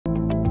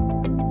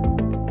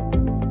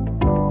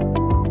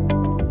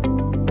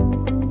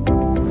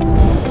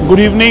Good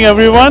evening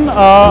everyone.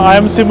 I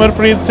am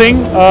Simarpreet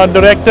Singh,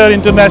 Director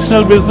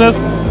International Business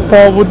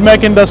for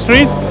Woodmac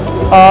Industries.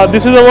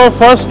 This is our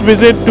first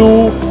visit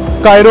to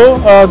Cairo,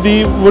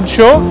 the Wood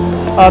Show.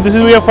 This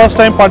is our first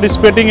time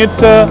participating.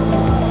 It's a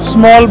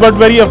small but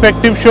very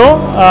effective show.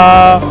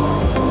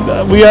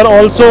 We are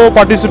also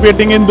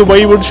participating in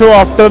Dubai Wood Show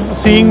after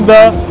seeing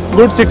the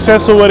good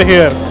success over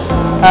here.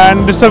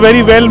 And it's a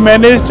very well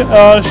managed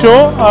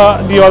show.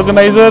 The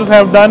organizers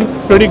have done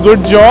pretty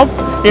good job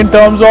in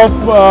terms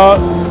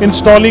of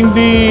installing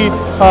the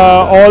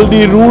all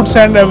the routes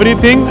and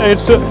everything.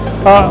 It's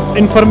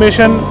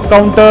information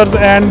counters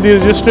and the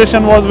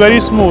registration was very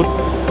smooth.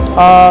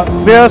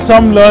 There are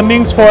some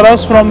learnings for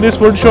us from this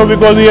wood show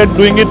because we are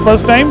doing it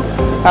first time,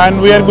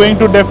 and we are going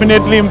to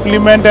definitely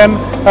implement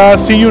and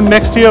see you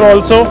next year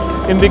also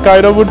in the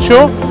Cairo Wood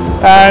Show.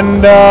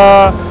 And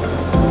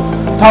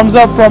thumbs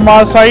up from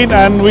our side,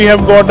 and we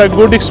have got a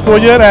good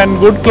exposure and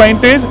good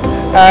clientage,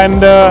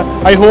 and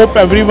I hope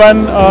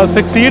everyone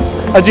succeeds.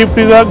 Egypt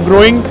is a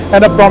growing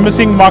and a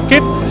promising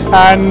market,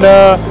 and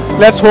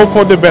let's hope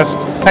for the best.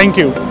 Thank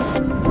you.